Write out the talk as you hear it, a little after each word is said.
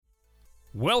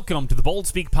Welcome to the Bold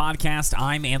Speak Podcast.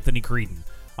 I'm Anthony Creedon.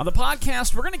 On the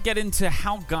podcast, we're going to get into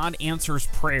how God answers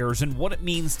prayers and what it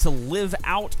means to live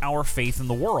out our faith in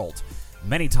the world.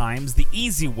 Many times, the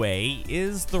easy way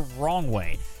is the wrong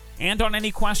way. And on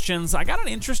any questions, I got an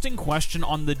interesting question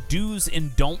on the do's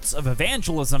and don'ts of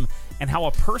evangelism and how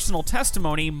a personal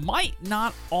testimony might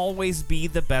not always be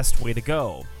the best way to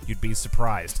go. You'd be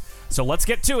surprised. So let's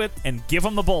get to it and give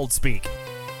them the Bold Speak.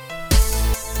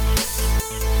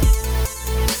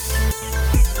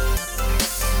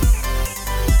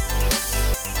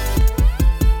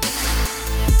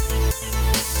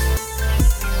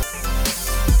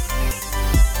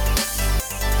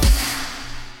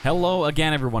 Hello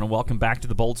again, everyone, and welcome back to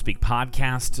the Bold Speak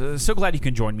Podcast. So glad you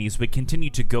can join me as we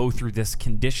continue to go through this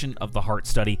Condition of the Heart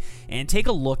study and take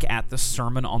a look at the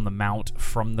Sermon on the Mount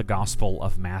from the Gospel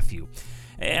of Matthew.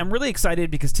 I'm really excited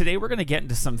because today we're going to get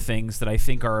into some things that I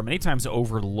think are many times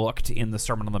overlooked in the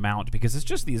Sermon on the Mount because it's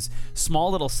just these small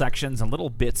little sections and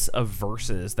little bits of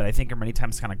verses that I think are many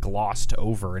times kind of glossed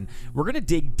over, and we're going to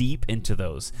dig deep into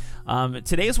those.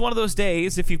 Today is one of those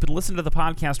days, if you've been listening to the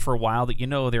podcast for a while, that you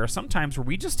know there are some times where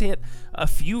we just hit a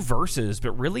few verses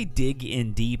but really dig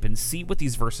in deep and see what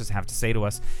these verses have to say to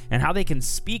us and how they can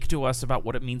speak to us about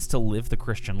what it means to live the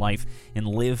Christian life and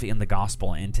live in the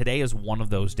gospel, and today is one of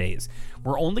those days.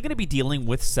 We're only going to be dealing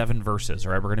with 7 verses,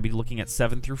 all right? We're going to be looking at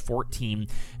 7 through 14,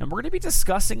 and we're going to be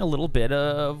discussing a little bit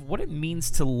of what it means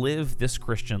to live this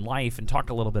Christian life and talk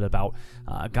a little bit about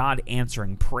God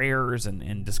answering prayers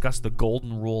and discuss the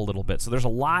golden rule a little bit. So there's a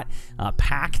lot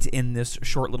packed in this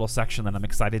short little section that I'm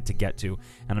excited to get to,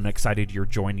 and I'm excited you're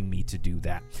joining me to do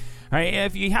that. All right,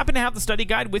 if you happen to have the study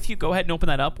guide with you, go ahead and open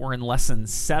that up. We're in Lesson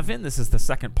 7. This is the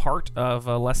second part of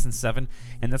Lesson 7,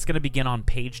 and that's going to begin on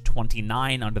page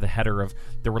 29 under the header of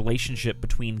the relationship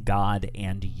between God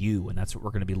and you, and that's what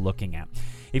we're going to be looking at.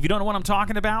 If you don't know what I'm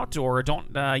talking about or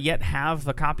don't yet have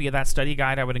a copy of that study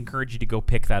guide, I would encourage you to go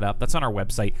pick that up. That's on our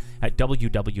website at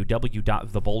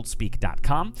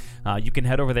www.theboldspeak.com. You can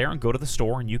head over there and go to the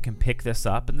store, and you can pick this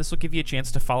up, and this will give you a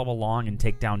chance to follow along and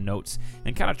take down notes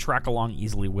and kind of track along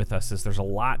easily with us, as there's a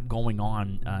lot going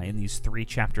on in these 3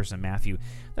 chapters in Matthew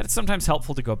that it's sometimes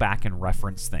helpful to go back and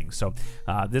reference things. So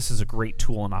this is a great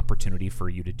tool and opportunity for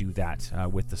you to do that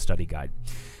with the study guide.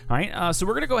 All right, so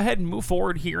we're going to go ahead and move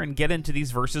forward here and get into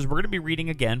these verses. We're going to be reading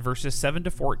again verses 7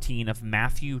 to 14 of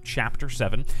Matthew chapter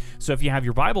 7. So if you have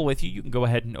your Bible with you, you can go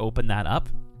ahead and open that up.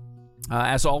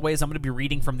 As always, I'm going to be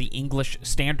reading from the English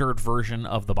Standard Version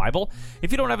of the Bible.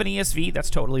 If you don't have an ESV, that's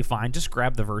totally fine. Just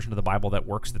grab the version of the Bible that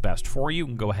works the best for you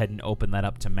and go ahead and open that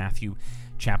up to Matthew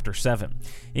chapter 7.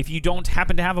 If you don't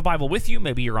happen to have a Bible with you,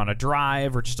 maybe you're on a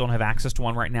drive or just don't have access to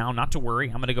one right now, not to worry.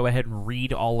 I'm going to go ahead and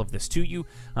read all of this to you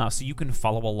so you can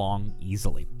follow along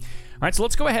easily. All right, so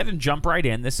let's go ahead and jump right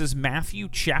in. This is Matthew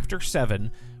chapter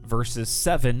 7, verses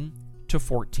 7 to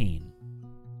 14.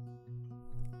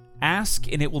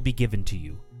 Ask, and it will be given to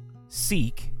you.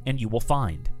 Seek, and you will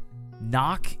find.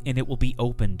 Knock, and it will be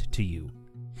opened to you.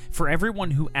 For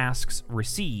everyone who asks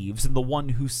receives, and the one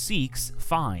who seeks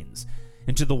finds.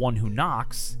 And to the one who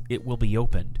knocks, it will be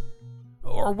opened.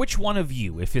 Or which one of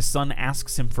you, if his son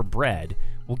asks him for bread,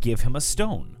 will give him a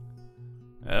stone?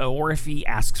 Or if he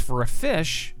asks for a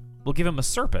fish, will give him a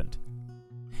serpent?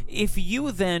 If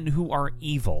you then, who are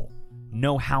evil,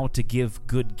 know how to give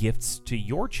good gifts to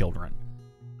your children,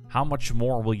 how much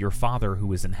more will your Father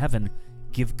who is in heaven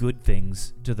give good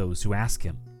things to those who ask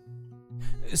him?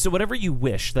 So whatever you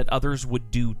wish that others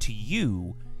would do to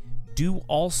you, do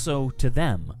also to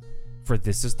them, for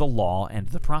this is the law and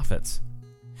the prophets.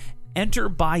 Enter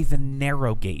by the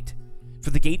narrow gate,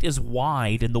 for the gate is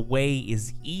wide and the way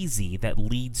is easy that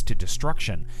leads to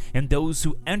destruction, and those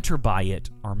who enter by it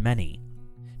are many.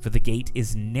 For the gate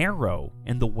is narrow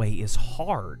and the way is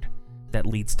hard that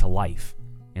leads to life,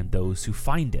 and those who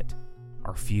find it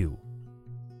are few.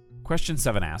 Question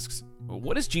 7 asks,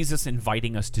 what is Jesus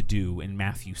inviting us to do in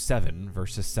Matthew 7,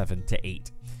 verses 7 to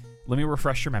 8? Let me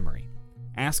refresh your memory.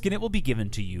 Ask and it will be given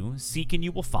to you, seek and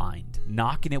you will find,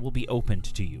 knock and it will be opened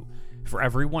to you. For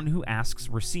everyone who asks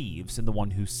receives, and the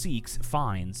one who seeks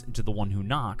finds, and to the one who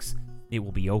knocks it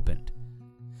will be opened.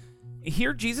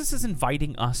 Here Jesus is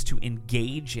inviting us to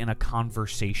engage in a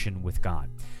conversation with God.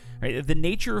 Right? The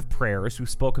nature of prayer, as we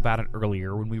spoke about it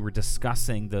earlier when we were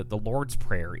discussing the Lord's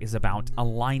Prayer, is about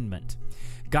alignment.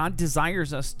 God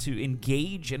desires us to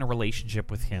engage in a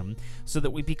relationship with Him so that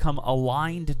we become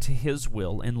aligned to His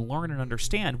will and learn and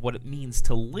understand what it means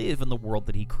to live in the world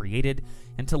that He created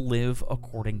and to live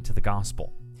according to the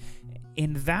gospel.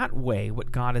 In that way,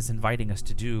 what God is inviting us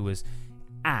to do is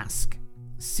ask,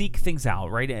 seek things out,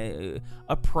 right?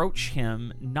 Approach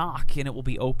Him, knock, and it will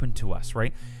be open to us,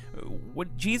 right?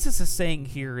 What Jesus is saying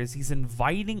here is he's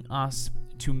inviting us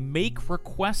to make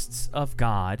requests of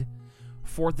God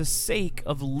for the sake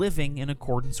of living in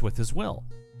accordance with his will.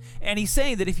 And he's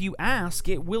saying that if you ask,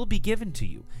 it will be given to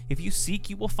you. If you seek,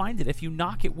 you will find it. If you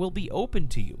knock, it will be open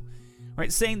to you.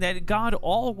 Right? Saying that God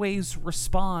always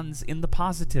responds in the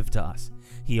positive to us.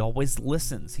 He always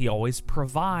listens. He always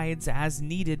provides as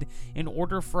needed in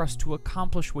order for us to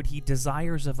accomplish what he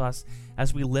desires of us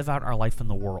as we live out our life in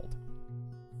the world.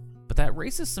 But that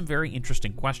raises some very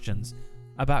interesting questions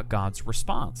about God's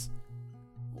response.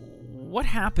 What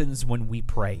happens when we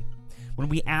pray? When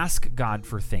we ask God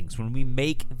for things, when we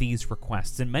make these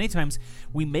requests? And many times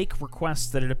we make requests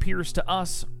that it appears to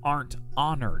us aren't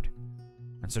honored.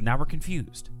 And so now we're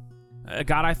confused.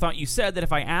 God, I thought you said that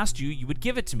if I asked you, you would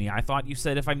give it to me. I thought you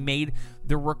said if I made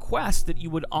the request that you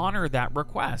would honor that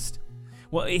request.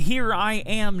 Well, here I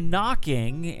am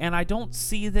knocking, and I don't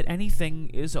see that anything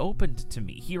is opened to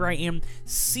me. Here I am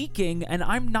seeking, and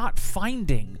I'm not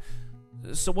finding.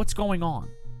 So what's going on?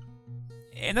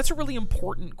 And that's a really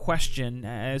important question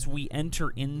as we enter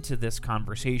into this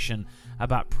conversation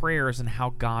about prayers and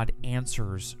how God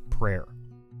answers prayer.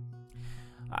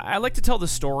 I like to tell the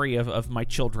story of my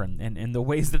children and the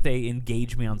ways that they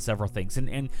engage me on several things.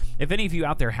 And if any of you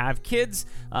out there have kids,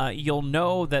 you'll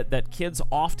know that kids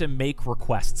often make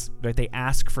requests. Right? They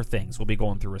ask for things. We'll be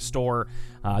going through a store.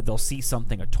 They'll see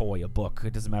something, a toy, a book.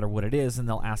 It doesn't matter what it is. And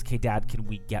they'll ask, hey, Dad, can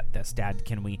we get this? Dad,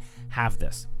 can we have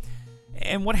this?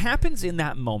 And what happens in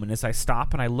that moment is I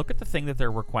stop and I look at the thing that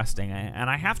they're requesting, and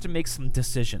I have to make some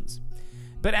decisions.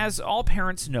 But as all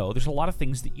parents know, there's a lot of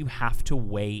things that you have to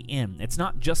weigh in. It's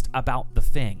not just about the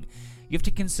thing. You have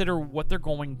to consider what they're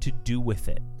going to do with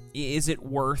it. Is it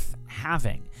worth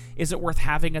having? Is it worth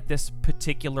having at this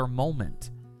particular moment?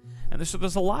 And so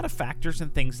there's a lot of factors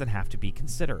and things that have to be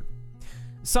considered.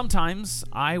 Sometimes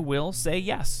I will say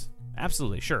yes,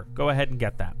 absolutely, sure, go ahead and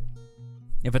get that.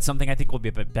 If it's something I think will be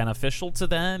beneficial to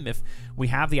them, if we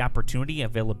have the opportunity,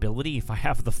 availability, if I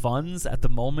have the funds at the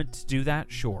moment to do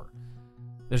that, sure.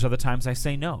 There's other times I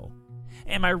say no.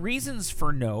 And my reasons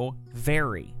for no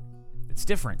vary. It's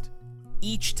different.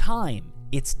 Each time,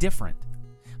 it's different.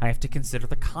 I have to consider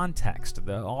the context,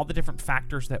 all the different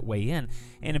factors that weigh in.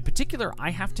 And in particular, I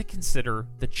have to consider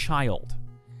the child.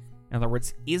 In other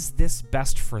words, is this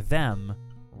best for them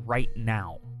right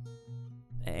now?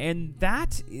 And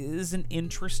that is an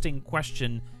interesting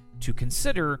question to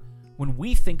consider when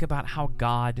we think about how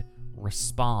God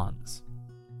responds.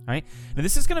 Right? Now,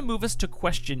 this is going to move us to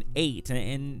question 8,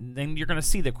 and then you're going to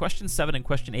see that question 7 and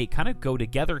question 8 kind of go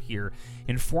together here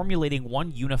in formulating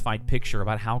one unified picture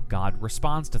about how God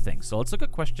responds to things. So let's look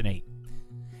at question 8.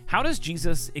 How does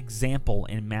Jesus' example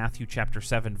in Matthew chapter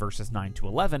 7, verses 9 to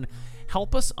 11,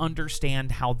 help us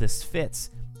understand how this fits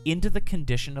into the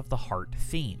condition of the heart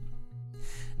theme?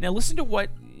 Now listen to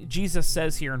what Jesus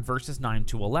says here in verses 9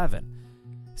 to 11.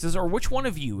 He says, "Or which one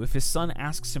of you, if his son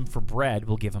asks him for bread,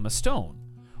 will give him a stone?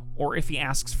 Or if he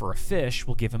asks for a fish,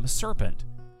 will give him a serpent?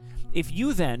 If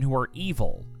you then, who are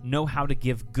evil, know how to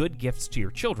give good gifts to your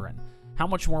children, how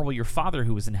much more will your Father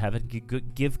who is in heaven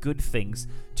give good things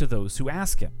to those who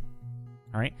ask him?"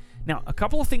 All right. Now, a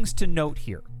couple of things to note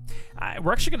here.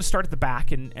 We're actually going to start at the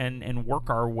back and work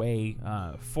our way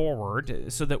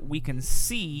forward so that we can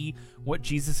see what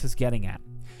Jesus is getting at.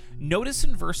 Notice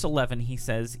in verse 11, he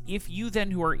says, "If you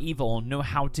then who are evil know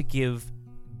how to give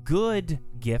good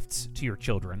gifts to your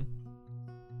children,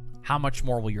 how much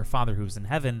more will your Father who is in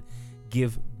heaven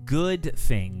give good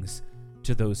things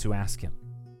to those who ask him?"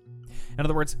 In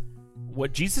other words,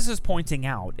 what Jesus is pointing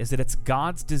out is that it's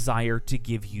God's desire to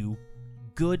give you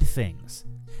good things,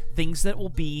 things that will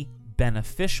be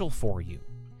beneficial for you,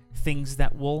 things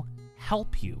that will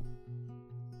help you.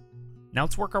 Now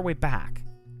let's work our way back.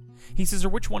 He says, "Or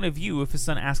which one of you, if his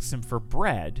son asks him for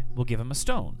bread, will give him a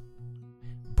stone?"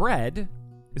 Bread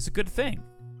is a good thing.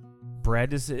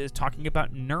 Bread is talking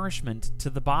about nourishment to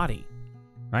the body,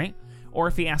 right? Or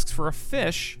if he asks for a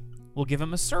fish, we'll give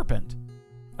him a serpent.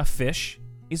 A fish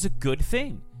is a good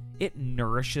thing. It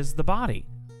nourishes the body.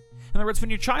 In other words, when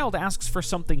your child asks for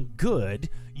something good,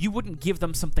 you wouldn't give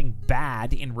them something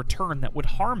bad in return that would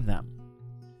harm them.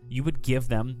 You would give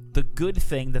them the good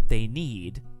thing that they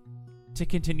need to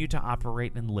continue to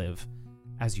operate and live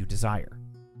as you desire.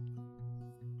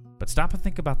 But stop and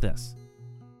think about this.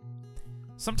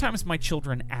 Sometimes my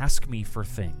children ask me for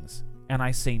things, and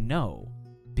I say no,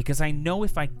 because I know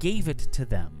if I gave it to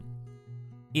them,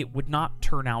 it would not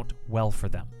turn out well for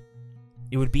them.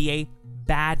 It would be a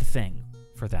bad thing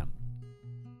for them.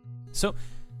 So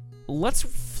let's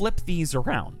flip these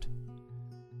around.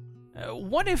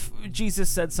 What if Jesus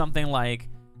said something like,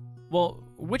 "Well,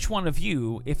 which one of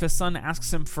you, if his son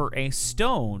asks him for a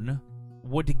stone,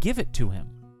 would give it to him?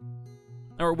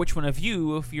 Or which one of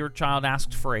you, if your child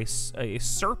asked for a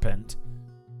serpent,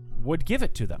 would give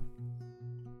it to them?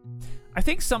 I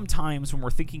think sometimes when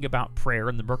we're thinking about prayer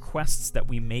and the requests that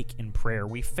we make in prayer,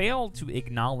 we fail to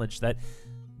acknowledge that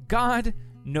God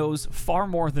knows far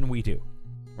more than we do,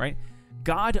 right?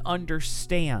 God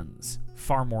understands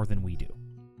far more than we do.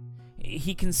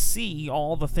 He can see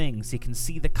all the things. He can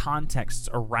see the contexts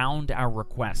around our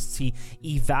requests. He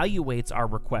evaluates our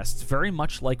requests very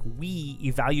much like we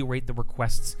evaluate the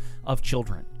requests of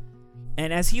children.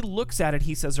 And as he looks at it,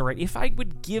 he says, all right, if I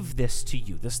would give this to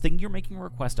you, this thing you're making a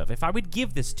request of, if I would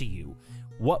give this to you,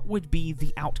 what would be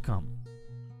the outcome?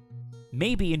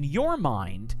 Maybe in your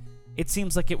mind, it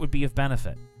seems like it would be of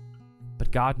benefit,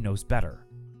 but God knows better.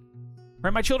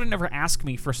 Right? My children never ask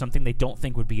me for something they don't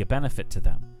think would be a benefit to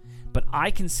them. But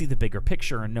I can see the bigger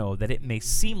picture and know that it may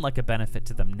seem like a benefit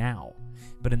to them now,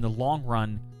 but in the long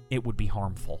run, it would be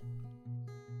harmful.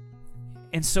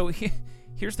 And so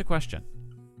here's the question.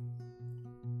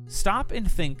 Stop and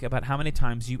think about how many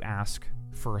times you ask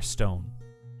for a stone.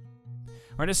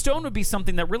 Right, a stone would be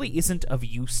something that really isn't of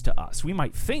use to us. We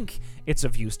might think it's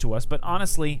of use to us, but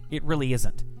honestly, it really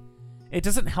isn't. It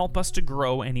doesn't help us to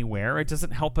grow anywhere. It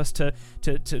doesn't help us to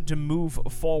move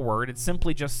forward. It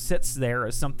simply just sits there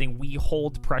as something we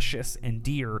hold precious and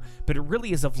dear, but it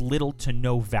really is of little to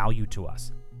no value to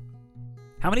us.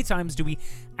 How many times do we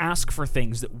ask for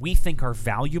things that we think are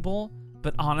valuable,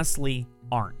 but honestly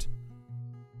aren't?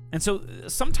 And so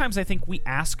sometimes I think we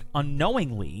ask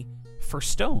unknowingly for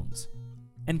stones.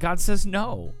 And God says,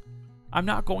 no, I'm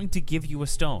not going to give you a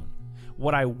stone.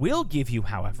 What I will give you,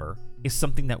 however, is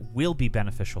something that will be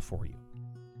beneficial for you.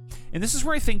 And this is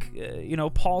where I think,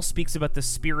 Paul speaks about the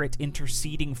Spirit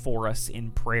interceding for us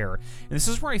in prayer. And this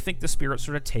is where I think the Spirit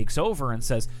sort of takes over and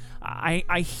says,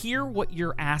 I hear what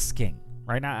you're asking,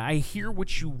 right? I hear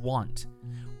what you want.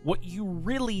 What you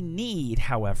really need,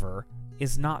 however,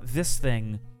 is not this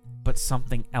thing, but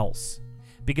something else.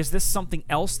 Because this something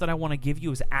else that I want to give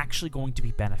you is actually going to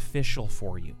be beneficial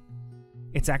for you.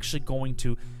 It's actually going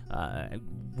to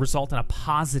result in a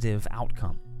positive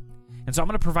outcome. And so I'm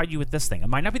going to provide you with this thing. It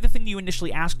might not be the thing you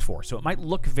initially asked for, so it might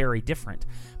look very different.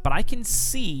 But I can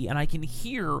see and I can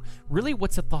hear really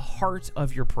what's at the heart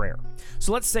of your prayer.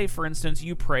 So let's say, for instance,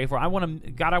 you pray for,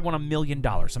 God, I want $1 million.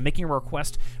 I'm making a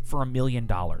request for $1 million.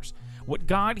 What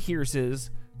God hears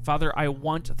is, Father, I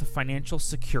want the financial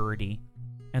security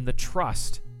and the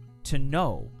trust to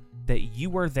know that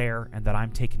you are there and that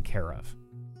I'm taken care of.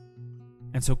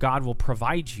 And so God will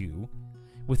provide you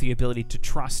with the ability to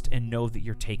trust and know that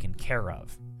you're taken care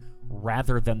of,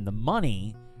 rather than the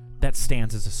money that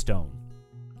stands as a stone.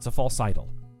 It's a false idol.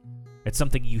 It's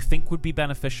something you think would be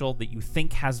beneficial, that you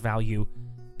think has value,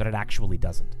 but it actually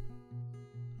doesn't.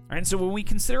 And so when we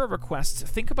consider a request,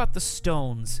 think about the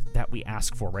stones that we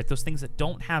ask for, right? Those things that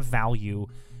don't have value,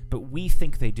 but we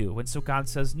think they do. And so God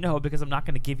says, no, because I'm not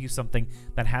going to give you something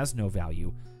that has no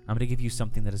value. I'm going to give you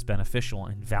something that is beneficial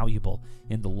and valuable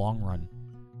in the long run.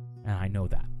 And I know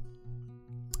that.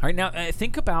 All right, now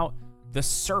think about the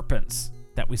serpents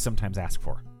that we sometimes ask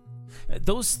for.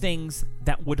 Those things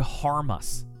that would harm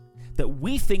us, that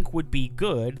we think would be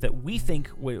good, that we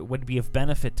think would be of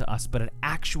benefit to us, but it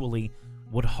actually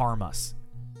would harm us.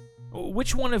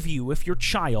 Which one of you, if your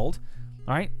child,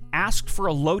 all right, asked for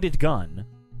a loaded gun,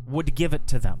 would give it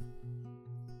to them,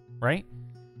 right?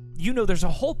 You know there's a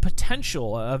whole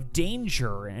potential of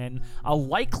danger and a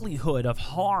likelihood of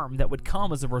harm that would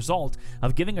come as a result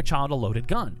of giving a child a loaded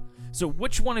gun. So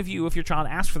which one of you, if your child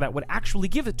asked for that, would actually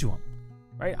give it to him,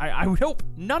 right? I would hope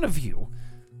none of you,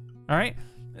 all right?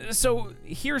 So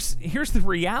here's the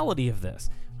reality of this.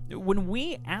 When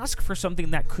we ask for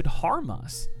something that could harm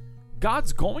us,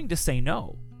 God's going to say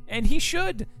no, and he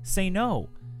should say no.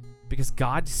 Because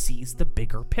God sees the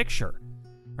bigger picture,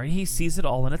 right? He sees it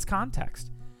all in its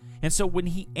context. And so when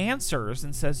he answers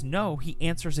and says no, he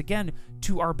answers again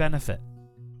to our benefit.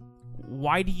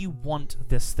 Why do you want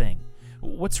this thing?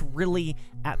 What's really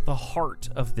at the heart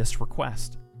of this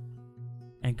request?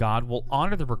 And God will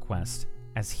honor the request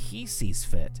as he sees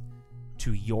fit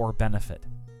to your benefit.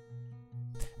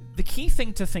 The key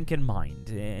thing to think in mind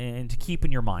and to keep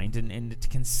in your mind and to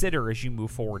consider as you move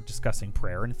forward discussing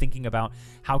prayer and thinking about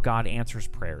how God answers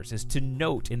prayers is to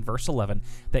note in verse 11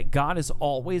 that God is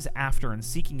always after and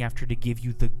seeking after to give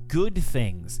you the good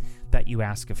things that you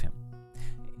ask of him.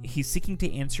 He's seeking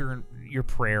to answer your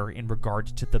prayer in regard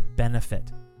to the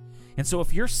benefit. And so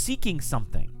if you're seeking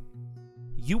something,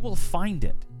 you will find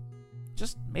it,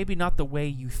 just maybe not the way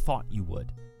you thought you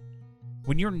would.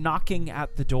 When you're knocking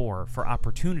at the door for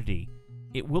opportunity,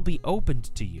 It will be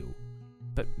opened to you,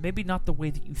 but maybe not the way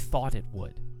that you thought it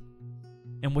would.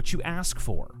 And what you ask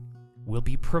for will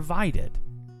be provided,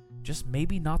 just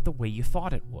maybe not the way you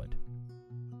thought it would.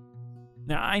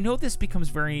 Now, I know this becomes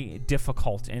very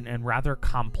difficult and rather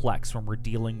complex when we're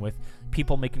dealing with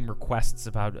people making requests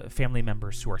about family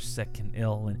members who are sick and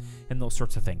ill and those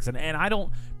sorts of things. And I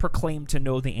don't proclaim to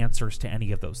know the answers to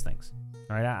any of those things.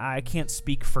 All right? I can't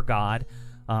speak for God.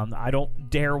 I don't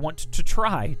dare want to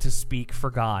try to speak for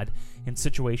God in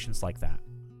situations like that.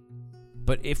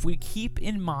 But if we keep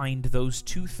in mind those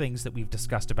two things that we've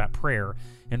discussed about prayer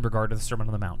in regard to the Sermon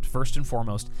on the Mount, first and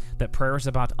foremost, that prayer is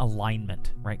about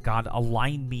alignment, right? God,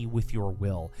 align me with your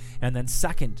will. And then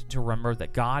second, to remember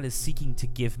that God is seeking to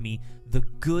give me the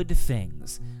good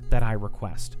things that I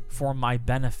request for my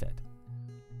benefit.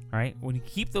 All right? When you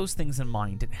keep those things in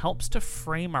mind, it helps to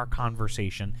frame our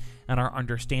conversation and our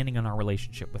understanding and our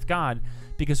relationship with God,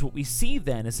 because what we see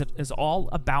then is it is all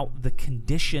about the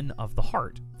condition of the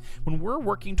heart. When we're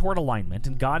working toward alignment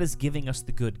and God is giving us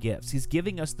the good gifts, He's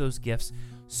giving us those gifts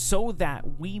so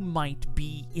that we might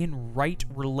be in right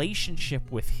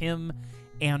relationship with Him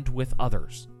and with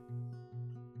others.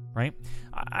 Right?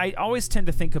 I always tend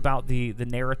to think about the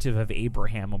narrative of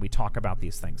Abraham when we talk about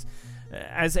these things.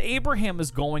 As Abraham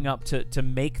is going up to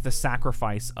make the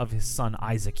sacrifice of his son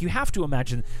Isaac, you have to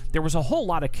imagine there was a whole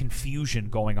lot of confusion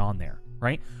going on there,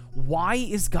 right? Why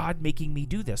is God making me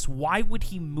do this? Why would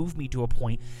He move me to a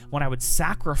point when I would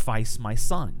sacrifice my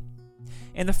son?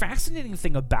 And the fascinating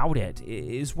thing about it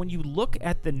is when you look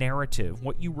at the narrative,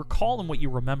 what you recall and what you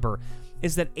remember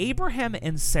is that Abraham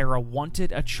and Sarah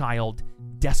wanted a child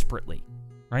desperately,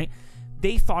 right?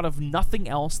 They thought of nothing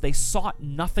else. They sought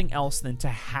nothing else than to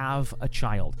have a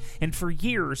child. And for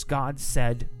years, God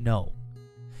said no.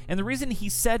 And the reason He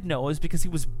said no is because He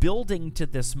was building to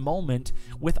this moment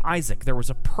with Isaac. There was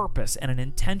a purpose and an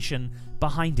intention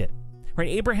behind it. Right?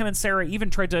 Abraham and Sarah even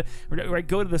tried to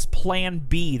go to this plan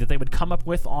B that they would come up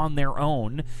with on their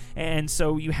own. And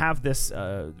so you have this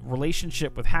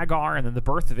relationship with Hagar and then the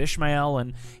birth of Ishmael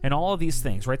and all of these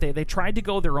things, right? They tried to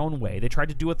go their own way. They tried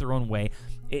to do it their own way.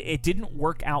 It didn't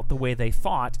work out the way they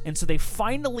thought. And so they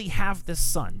finally have this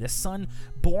son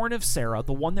born of Sarah,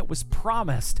 the one that was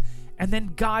promised. And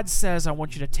then God says, I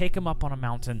want you to take him up on a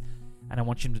mountain and I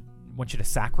want you to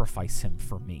sacrifice him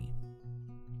for me.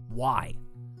 Why?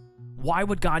 Why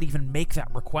would God even make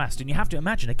that request? And you have to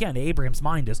imagine, again, Abraham's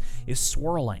mind is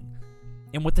swirling.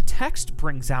 And what the text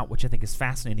brings out, which I think is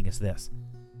fascinating, is this.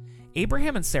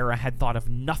 Abraham and Sarah had thought of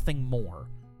nothing more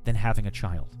than having a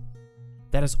child.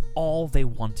 That is all they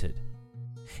wanted.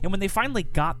 And when they finally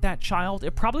got that child,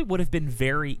 it probably would have been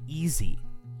very easy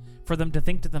for them to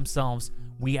think to themselves,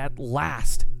 we at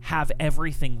last have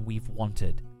everything we've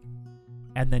wanted.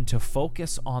 And then to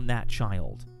focus on that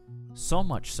child, so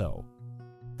much so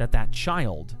that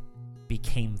child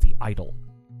became the idol.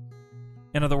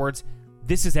 In other words,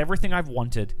 this is everything I've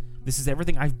wanted. This is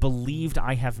everything I've believed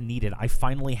I have needed. I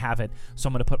finally have it, so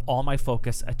I'm going to put all my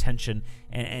focus, attention,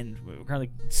 and kind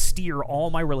of steer all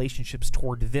my relationships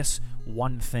toward this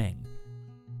one thing.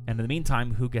 And in the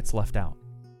meantime, who gets left out?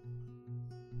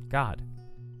 God.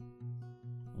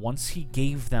 Once He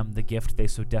gave them the gift they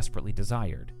so desperately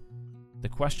desired, the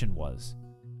question was,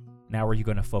 now are you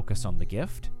going to focus on the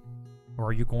gift? Or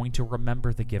are you going to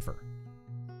remember the giver?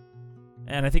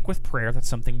 And I think with prayer, that's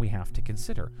something we have to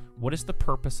consider. What is the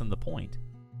purpose and the point?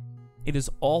 It is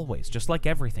always, just like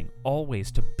everything, always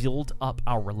to build up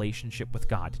our relationship with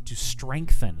God, to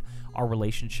strengthen our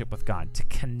relationship with God, to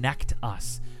connect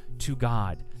us to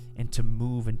God, and to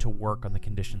move and to work on the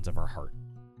conditions of our heart.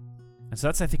 And so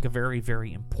that's, I think, a very,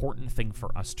 very important thing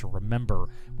for us to remember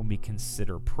when we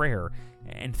consider prayer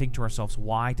and think to ourselves,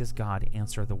 why does God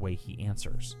answer the way He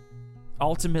answers?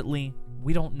 Ultimately,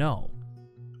 we don't know.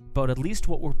 But at least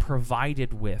what we're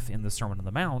provided with in the Sermon on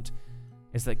the Mount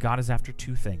is that God is after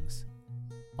two things: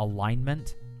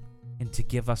 alignment and to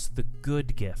give us the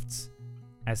good gifts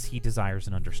as He desires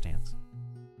and understands.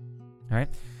 All right?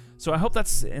 So I hope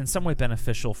that's in some way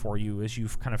beneficial for you as you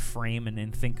kind of frame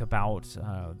and think about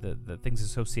the things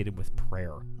associated with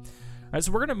prayer. All right,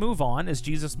 so we're going to move on as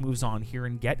Jesus moves on here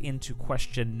and get into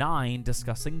question 9,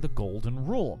 discussing the Golden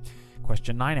Rule.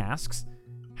 Question 9 asks,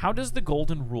 how does the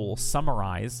Golden Rule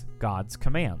summarize God's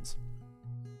commands?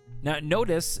 Now,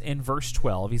 notice in verse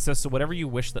 12, He says, so whatever you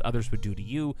wish that others would do to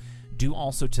you, do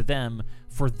also to them,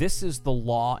 for this is the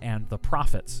law and the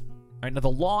prophets. All right, now,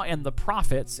 the law and the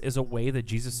prophets is a way that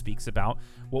Jesus speaks about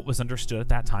what was understood at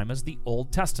that time as the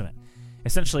Old Testament.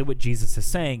 Essentially, what Jesus is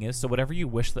saying is, so whatever you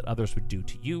wish that others would do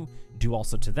to you, do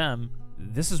also to them.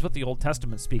 This is what the Old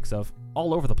Testament speaks of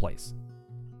all over the place.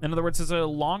 In other words, there's a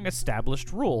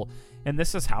long-established rule, and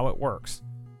this is how it works.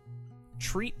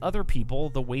 Treat other people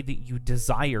the way that you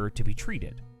desire to be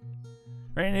treated.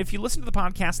 Right? And if you listened to the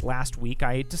podcast last week,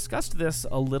 I discussed this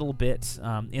a little bit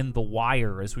in The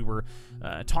Wire as we were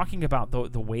talking about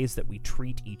the ways that we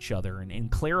treat each other and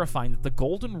clarifying that the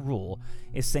golden rule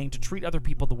is saying to treat other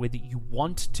people the way that you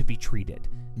want to be treated,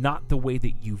 not the way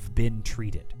that you've been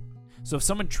treated. So if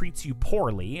someone treats you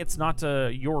poorly, it's not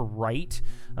your right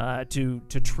to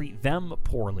treat them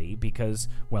poorly because,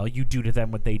 well, you do to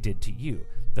them what they did to you.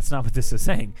 That's not what this is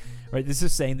saying, right? This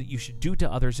is saying that you should do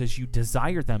to others as you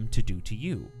desire them to do to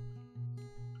you.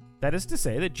 That is to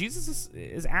say that Jesus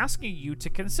is asking you to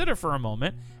consider for a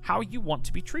moment how you want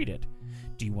to be treated.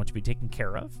 Do you want to be taken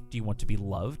care of? Do you want to be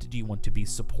loved? Do you want to be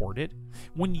supported?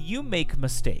 When you make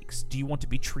mistakes, do you want to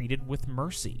be treated with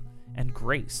mercy and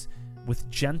grace, with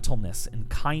gentleness and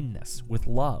kindness, with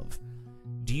love?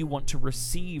 Do you want to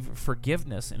receive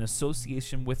forgiveness in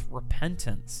association with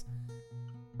repentance?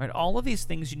 Right? All of these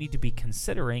things you need to be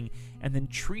considering, and then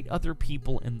treat other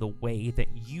people in the way that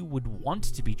you would want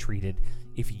to be treated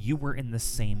if you were in the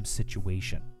same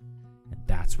situation. And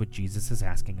that's what Jesus is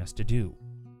asking us to do.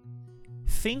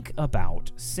 Think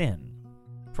about sin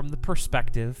from the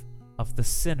perspective of the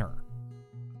sinner.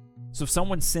 So if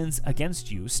someone sins against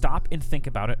you, stop and think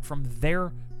about it from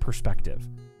their perspective.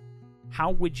 How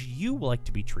would you like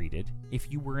to be treated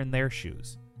if you were in their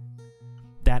shoes?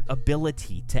 That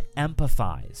ability to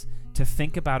empathize, to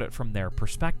think about it from their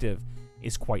perspective,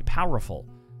 is quite powerful,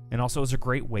 and also is a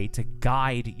great way to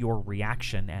guide your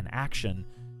reaction and action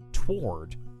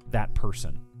toward that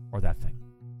person or that thing.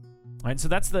 All right, so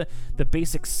that's the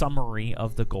basic summary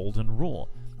of the golden rule.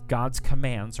 God's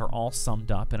commands are all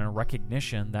summed up in a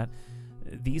recognition that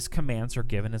these commands are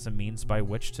given as a means by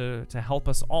which to help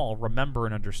us all remember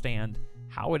and understand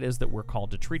how it is that we're called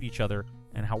to treat each other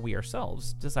and how we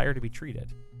ourselves desire to be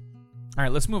treated. All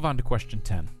right, let's move on to question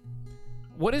 10.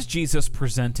 What is Jesus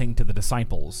presenting to the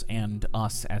disciples and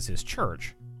us as his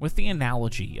church with the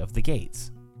analogy of the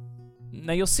gates?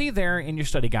 Now, you'll see there in your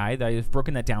study guide that I've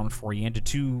broken that down for you into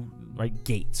two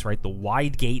gates, right? The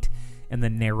wide gate and the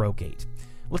narrow gate.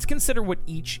 Let's consider what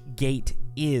each gate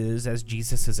is as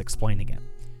Jesus is explaining it.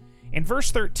 In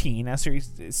verse 13, as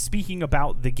he's speaking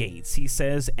about the gates, he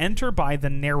says, "Enter by the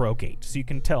narrow gate." So you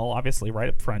can tell, obviously, right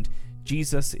up front,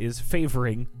 Jesus is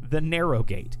favoring the narrow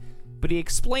gate. But he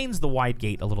explains the wide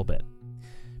gate a little bit.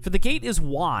 "For the gate is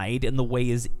wide and the way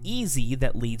is easy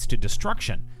that leads to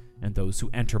destruction, and those who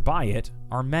enter by it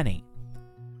are many."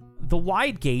 The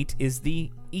wide gate is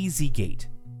the easy gate.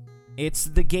 It's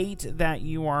the gate that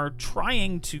you are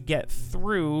trying to get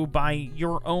through by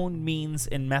your own means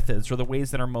and methods, or the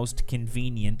ways that are most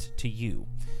convenient to you.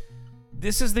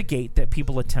 This is the gate that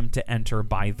people attempt to enter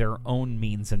by their own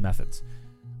means and methods.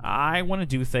 I want to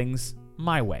do things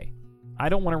my way. I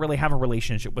don't want to really have a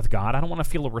relationship with God. I don't want to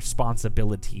feel a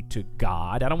responsibility to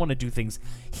God. I don't want to do things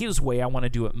his way. I want to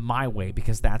do it my way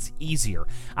because that's easier.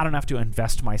 I don't have to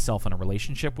invest myself in a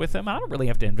relationship with him. I don't really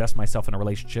have to invest myself in a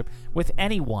relationship with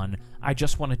anyone. I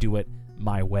just want to do it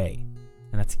my way.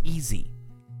 And that's easy.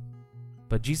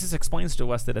 But Jesus explains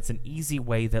to us that it's an easy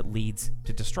way that leads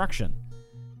to destruction.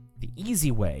 The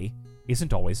easy way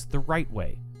isn't always the right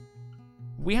way.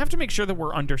 We have to make sure that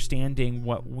we're understanding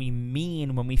what we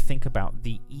mean when we think about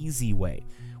the easy way.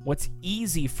 What's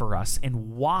easy for us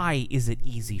and why is it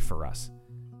easy for us?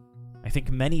 I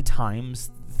think many times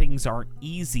things aren't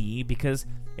easy because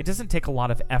it doesn't take a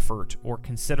lot of effort or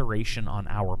consideration on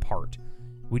our part.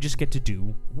 We just get to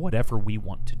do whatever we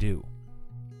want to do.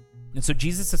 And so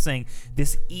Jesus is saying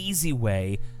this easy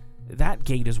way, that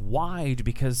gate is wide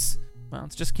because, well,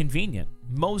 it's just convenient.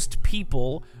 Most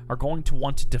people are going to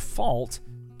want to default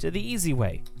to the easy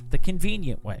way, the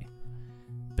convenient way.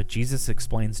 But Jesus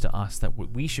explains to us that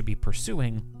what we should be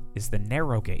pursuing is the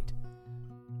narrow gate.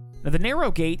 Now, the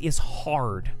narrow gate is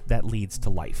hard that leads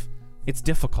to life. It's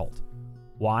difficult.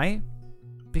 Why?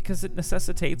 Because it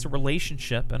necessitates a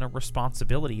relationship and a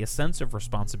responsibility, a sense of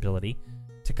responsibility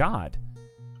to God.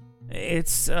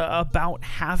 It's about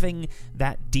having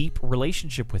that deep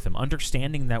relationship with him,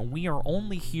 understanding that we are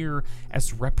only here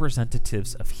as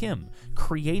representatives of him,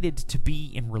 created to be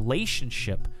in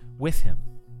relationship with him.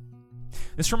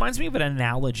 This reminds me of an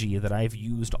analogy that I've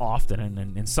used often,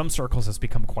 and in some circles has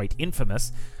become quite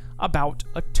infamous, about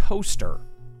a toaster.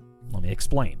 Let me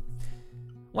explain.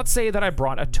 Let's say that I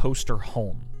brought a toaster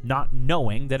home, not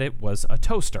knowing that it was a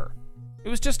toaster. It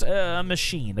was just a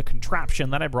machine, a contraption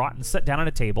that I brought and set down on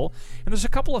a table, and there's a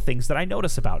couple of things that I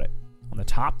notice about it. On the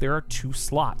top, there are 2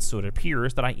 slots, so it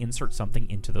appears that I insert something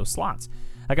into those slots.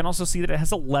 I can also see that it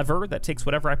has a lever that takes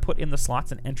whatever I put in the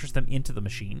slots and enters them into the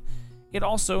machine. it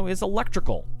also is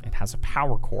electrical. It has a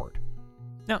power cord.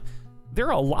 Now, there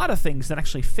are a lot of things that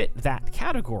actually fit that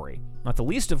category, not the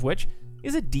least of which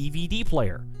is a DVD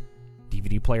player.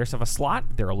 DVD players have a slot,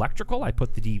 they're electrical, I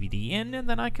put the DVD in, and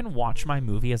then I can watch my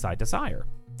movie as I desire.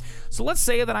 So let's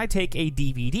say that I take a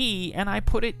DVD and I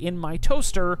put it in my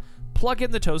toaster, plug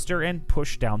in the toaster, and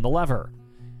push down the lever.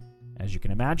 As you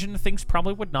can imagine, things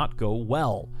probably would not go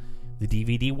well. The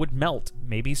DVD would melt,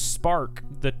 maybe spark,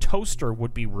 the toaster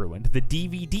would be ruined, the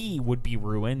DVD would be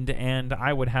ruined, and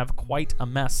I would have quite a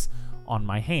mess on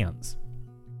my hands.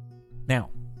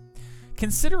 Now,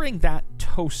 considering that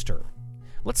toaster,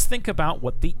 let's think about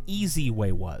what the easy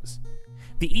way was.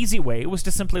 The easy way was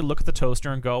to simply look at the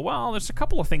toaster and go, well, there's a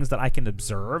couple of things that I can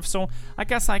observe, so I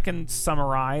guess I can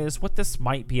summarize what this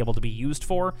might be able to be used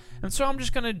for, and so I'm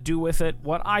just going to do with it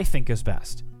what I think is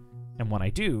best. And when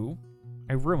I do,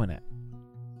 I ruin it.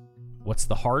 What's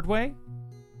the hard way?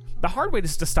 The hard way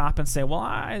is to stop and say, well,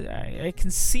 I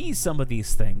can see some of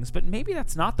these things, but maybe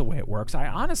that's not the way it works.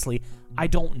 I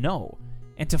don't know.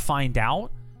 And to find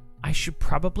out, I should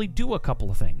probably do a couple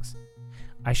of things.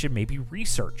 I should maybe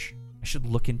research. I should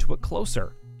look into it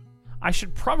closer. I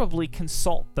should probably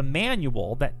consult the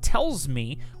manual that tells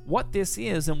me what this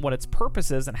is and what its purpose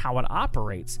is and how it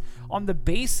operates on the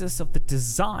basis of the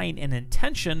design and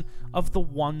intention of the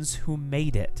ones who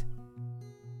made it.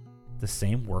 The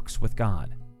same works with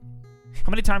God. How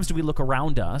many times do we look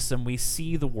around us and we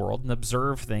see the world and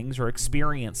observe things or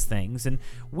experience things, and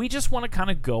we just want to kind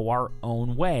of go our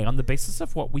own way on the basis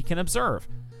of what we can observe?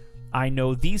 I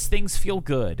know these things feel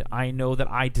good. I know that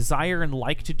I desire and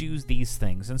like to do these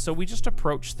things, and so we just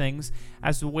approach things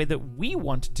as the way that we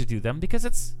want to do them because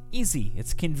it's easy,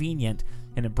 it's convenient,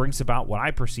 and it brings about what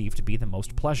I perceive to be the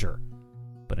most pleasure.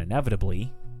 But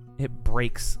inevitably, it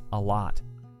breaks a lot.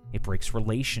 It breaks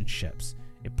relationships.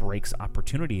 It breaks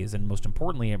opportunities, and most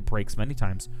importantly, it breaks many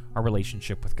times our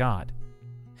relationship with God.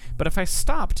 But if I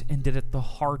stopped and did it the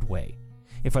hard way,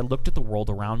 if I looked at the world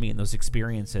around me and those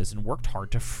experiences and worked hard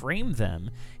to frame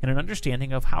them in an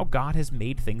understanding of how God has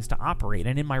made things to operate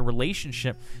and in my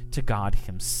relationship to God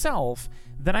Himself,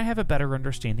 then I have a better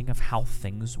understanding of how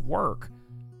things work.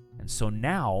 And so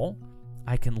now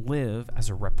I can live as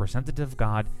a representative of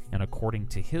God and according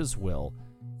to His will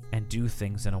and do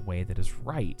things in a way that is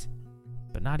right,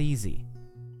 but not easy.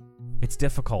 It's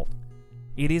difficult.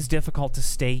 It is difficult to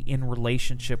stay in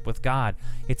relationship with God.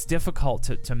 It's difficult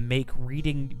to make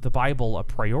reading the Bible a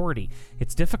priority.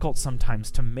 It's difficult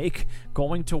sometimes to make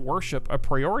going to worship a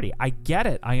priority. I get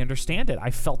it. I understand it.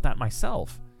 I felt that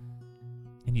myself.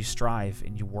 And you strive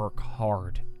and you work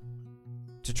hard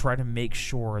to try to make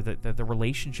sure that the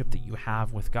relationship that you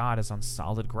have with God is on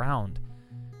solid ground.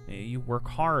 You work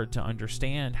hard to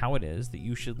understand how it is that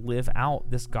you should live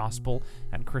out this gospel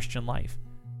and Christian life.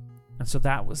 And so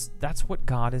that's what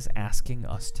God is asking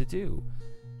us to do.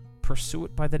 Pursue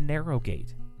it by the narrow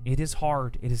gate. It is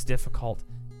hard. It is difficult.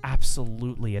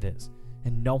 Absolutely it is.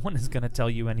 And no one is going to tell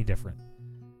you any different.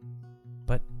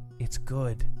 But it's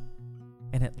good.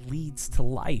 And it leads to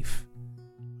life.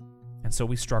 And so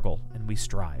we struggle and we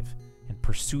strive and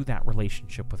pursue that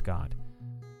relationship with God.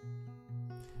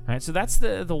 All right, so that's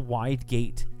the wide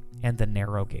gate and the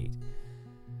narrow gate.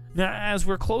 Now, as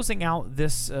we're closing out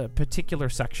this particular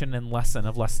section and lesson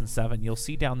of Lesson 7, you'll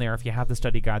see down there, if you have the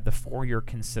study guide, the for your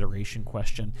consideration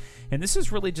question. And this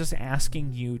is really just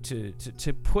asking you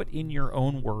to put in your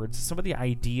own words some of the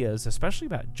ideas, especially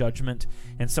about judgment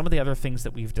and some of the other things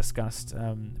that we've discussed.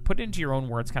 Put into your own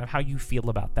words kind of how you feel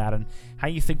about that and how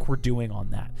you think we're doing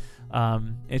on that.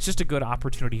 It's just a good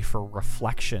opportunity for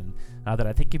reflection that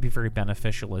I think can be very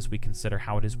beneficial as we consider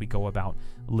how it is we go about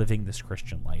living this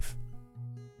Christian life.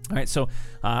 All right, so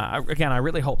again, I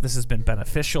really hope this has been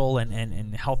beneficial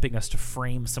and helping us to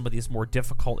frame some of these more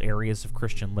difficult areas of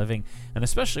Christian living, and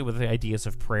especially with the ideas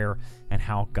of prayer and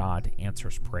how God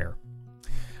answers prayer.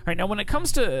 All right, now when it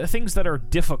comes to things that are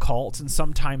difficult and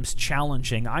sometimes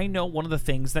challenging, I know one of the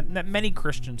things that many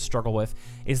Christians struggle with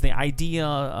is the idea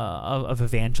of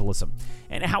evangelism.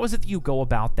 And how is it that you go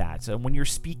about that? When you're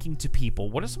speaking to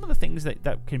people, what are some of the things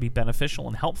that can be beneficial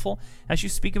and helpful as you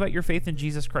speak about your faith in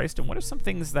Jesus Christ? And what are some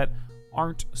things that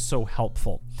aren't so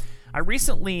helpful? I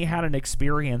recently had an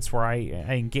experience where I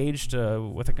engaged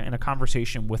in a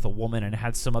conversation with a woman and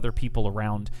had some other people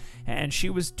around, and she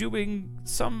was doing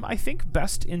some, I think,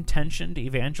 best-intentioned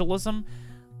evangelism,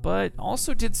 but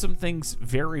also did some things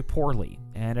very poorly,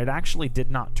 and it actually did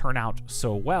not turn out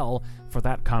so well for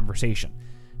that conversation.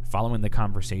 Following the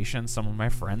conversation, some of my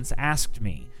friends asked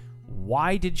me,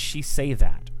 why did she say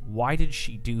that? Why did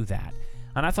she do that?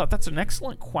 And I thought that's an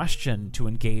excellent question to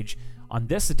engage on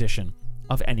this edition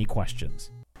of Any Questions.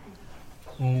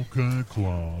 Okay,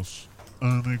 class.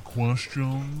 Any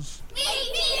questions?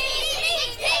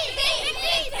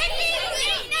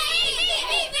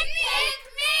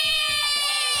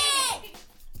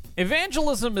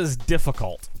 Evangelism is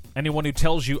difficult. Anyone who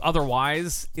tells you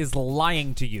otherwise is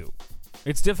lying to you.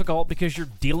 It's difficult because you're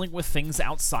dealing with things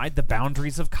outside the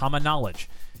boundaries of common knowledge.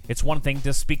 It's one thing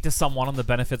to speak to someone on the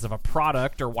benefits of a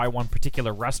product or why one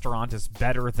particular restaurant is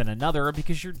better than another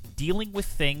because you're dealing with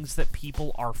things that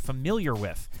people are familiar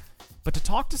with. But to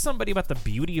talk to somebody about the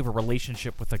beauty of a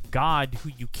relationship with a God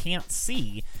who you can't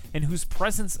see and whose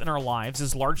presence in our lives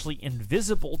is largely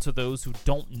invisible to those who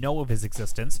don't know of his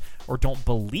existence or don't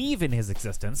believe in his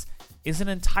existence is an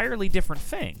entirely different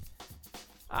thing.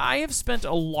 I have spent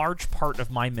a large part of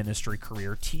my ministry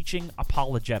career teaching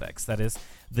apologetics, that is,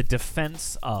 the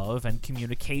defense of and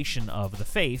communication of the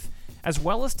faith, as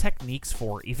well as techniques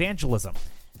for evangelism.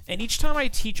 And each time I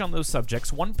teach on those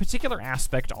subjects, one particular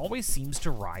aspect always seems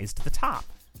to rise to the top.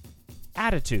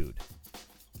 Attitude.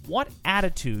 What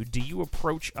attitude do you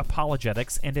approach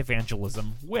apologetics and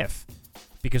evangelism with?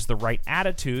 Because the right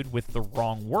attitude with the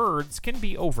wrong words can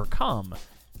be overcome,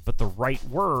 but the right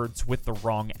words with the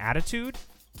wrong attitude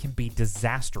can be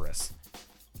disastrous.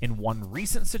 In one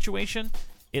recent situation,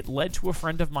 it led to a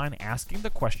friend of mine asking the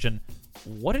question,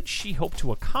 what did she hope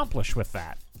to accomplish with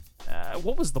that?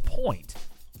 What was the point?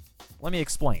 Let me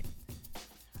explain.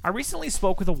 I recently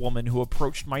spoke with a woman who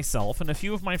approached myself and a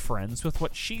few of my friends with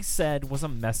what she said was a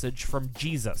message from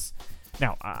Jesus.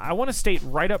 Now, I want to state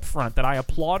right up front that I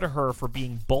applaud her for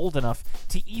being bold enough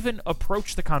to even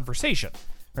approach the conversation.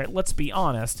 Right? Let's be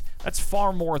honest, that's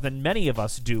far more than many of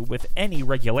us do with any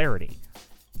regularity.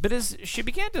 But as she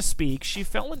began to speak, she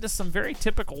fell into some very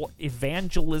typical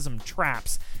evangelism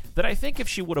traps that I think if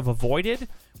she would have avoided,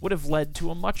 would have led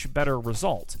to a much better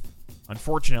result.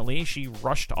 Unfortunately, she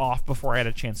rushed off before I had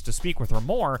a chance to speak with her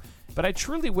more, but I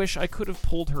truly wish I could have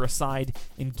pulled her aside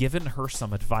and given her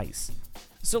some advice.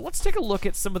 So let's take a look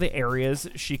at some of the areas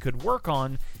she could work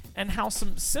on and how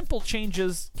some simple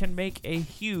changes can make a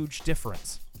huge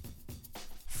difference.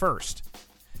 First,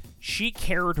 she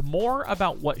cared more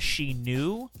about what she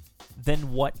knew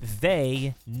than what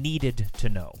they needed to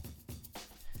know.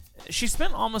 She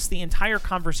spent almost the entire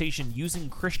conversation using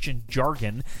Christian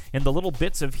jargon and the little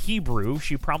bits of Hebrew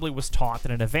she probably was taught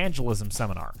in an evangelism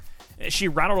seminar. She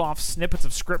rattled off snippets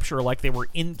of scripture like they were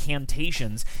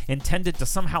incantations intended to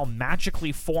somehow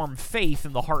magically form faith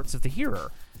in the hearts of the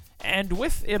hearer. And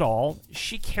with it all,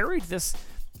 she carried this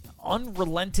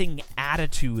unrelenting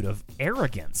attitude of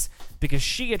arrogance because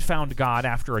she had found God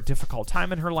after a difficult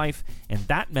time in her life, and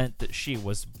that meant that she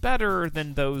was better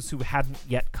than those who hadn't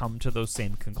yet come to those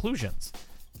same conclusions.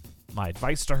 My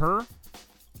advice to her: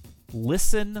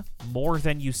 listen more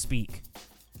than you speak.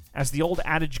 As the old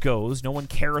adage goes, no one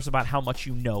cares about how much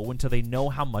you know until they know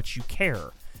how much you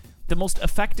care. The most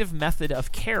effective method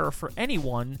of care for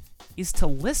anyone is to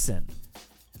listen.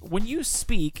 When you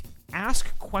speak,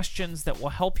 ask questions that will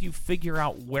help you figure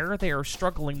out where they are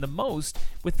struggling the most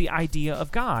with the idea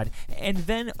of God, and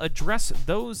then address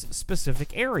those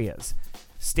specific areas.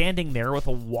 Standing there with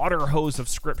a water hose of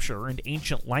scripture and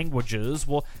ancient languages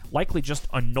will likely just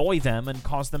annoy them and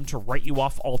cause them to write you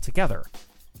off altogether.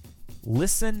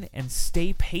 Listen and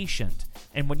stay patient,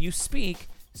 and when you speak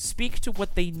to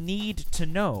what they need to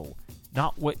know,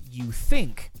 not what you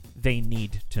think they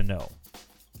need to know.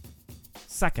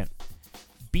 Second,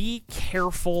 be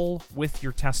careful with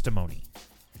your testimony.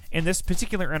 In this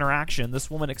particular interaction,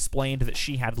 this woman explained that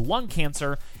she had lung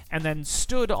cancer and then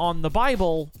stood on the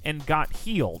Bible and got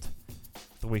healed.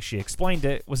 The way she explained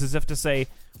it was as if to say,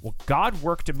 well, God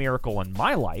worked a miracle in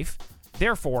my life,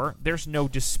 therefore there's no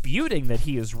disputing that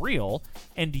he is real,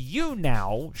 and you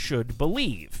now should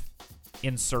believe.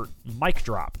 Insert mic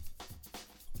drop.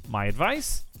 My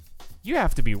advice? You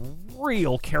have to be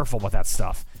real careful with that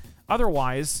stuff.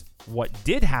 Otherwise, what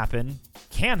did happen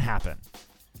can happen.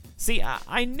 See,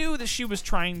 I knew that she was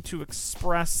trying to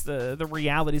express the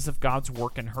realities of God's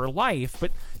work in her life,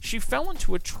 but she fell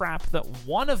into a trap that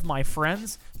one of my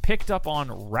friends picked up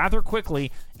on rather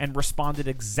quickly and responded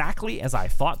exactly as I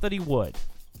thought that he would.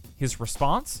 His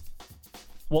response?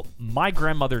 Well, my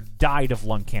grandmother died of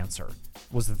lung cancer.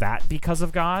 Was that because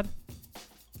of God?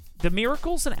 The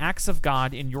miracles and acts of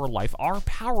God in your life are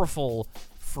powerful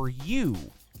for you,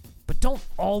 but don't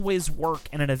always work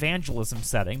in an evangelism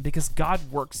setting because God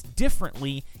works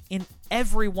differently in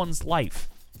everyone's life.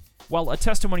 While a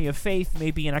testimony of faith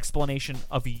may be an explanation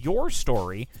of your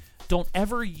story, don't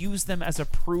ever use them as a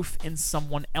proof in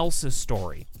someone else's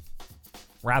story.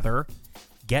 Rather,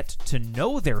 get to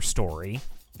know their story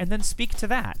and then speak to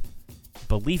that.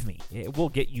 Believe me, it will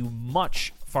get you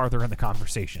much farther in the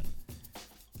conversation.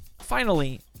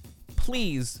 Finally,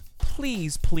 please,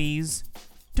 please, please,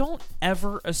 don't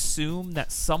ever assume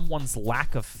that someone's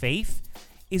lack of faith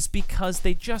is because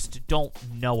they just don't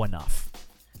know enough.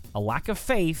 A lack of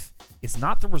faith is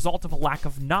not the result of a lack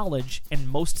of knowledge in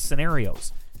most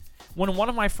scenarios. When one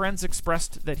of my friends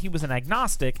expressed that he was an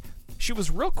agnostic, she was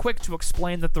real quick to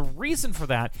explain that the reason for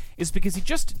that is because he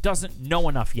just doesn't know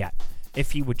enough yet.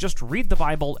 If he would just read the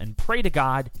Bible and pray to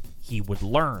God, he would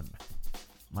learn.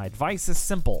 My advice is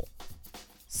simple.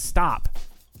 Stop.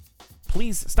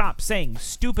 Please stop saying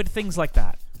stupid things like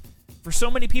that. For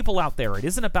so many people out there, it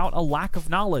isn't about a lack of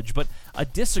knowledge, but a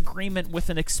disagreement with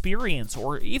an experience,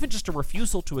 or even just a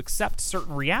refusal to accept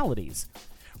certain realities.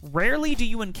 Rarely do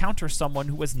you encounter someone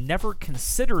who has never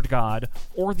considered God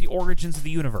or the origins of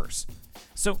the universe.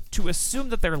 So to assume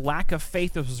that their lack of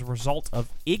faith is a result of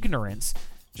ignorance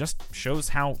just shows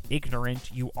how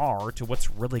ignorant you are to what's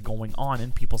really going on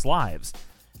in people's lives.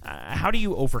 How do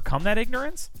you overcome that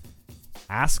ignorance?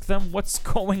 Ask them what's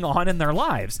going on in their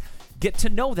lives. Get to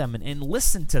know them and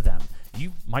listen to them.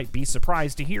 You might be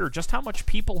surprised to hear just how much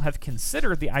people have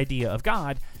considered the idea of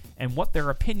God and what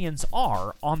their opinions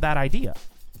are on that idea.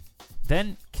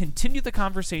 Then continue the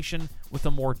conversation with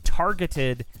a more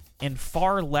targeted and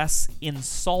far less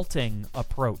insulting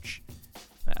approach.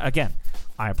 Again,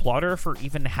 I applaud her for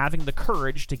even having the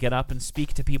courage to get up and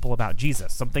speak to people about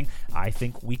Jesus, something I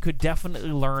think we could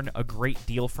definitely learn a great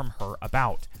deal from her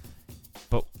about.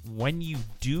 But when you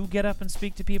do get up and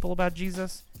speak to people about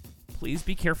Jesus, please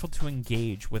be careful to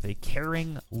engage with a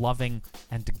caring, loving,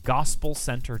 and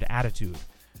gospel-centered attitude,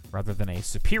 rather than a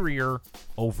superior,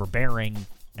 overbearing,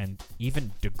 and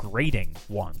even degrading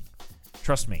one.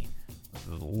 Trust me,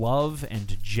 love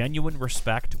and genuine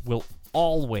respect will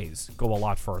always go a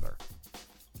lot further.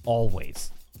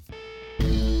 Always.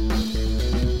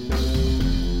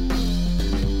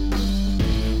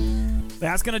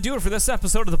 That's going to do it for this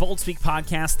episode of the Bold Speak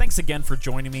Podcast. Thanks again for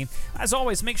joining me. As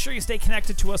always, make sure you stay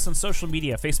connected to us on social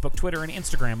media, Facebook, Twitter, and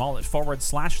Instagram, all at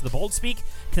 /TheBoldSpeak.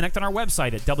 Connect on our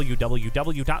website at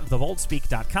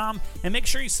www.theboldSpeak.com, and make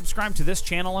sure you subscribe to this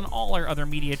channel and all our other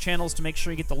media channels to make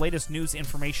sure you get the latest news,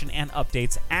 information, and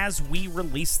updates as we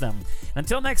release them.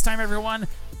 Until next time, everyone,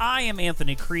 I am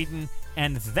Anthony Creedon,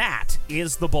 and that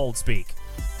is The Bold Speak.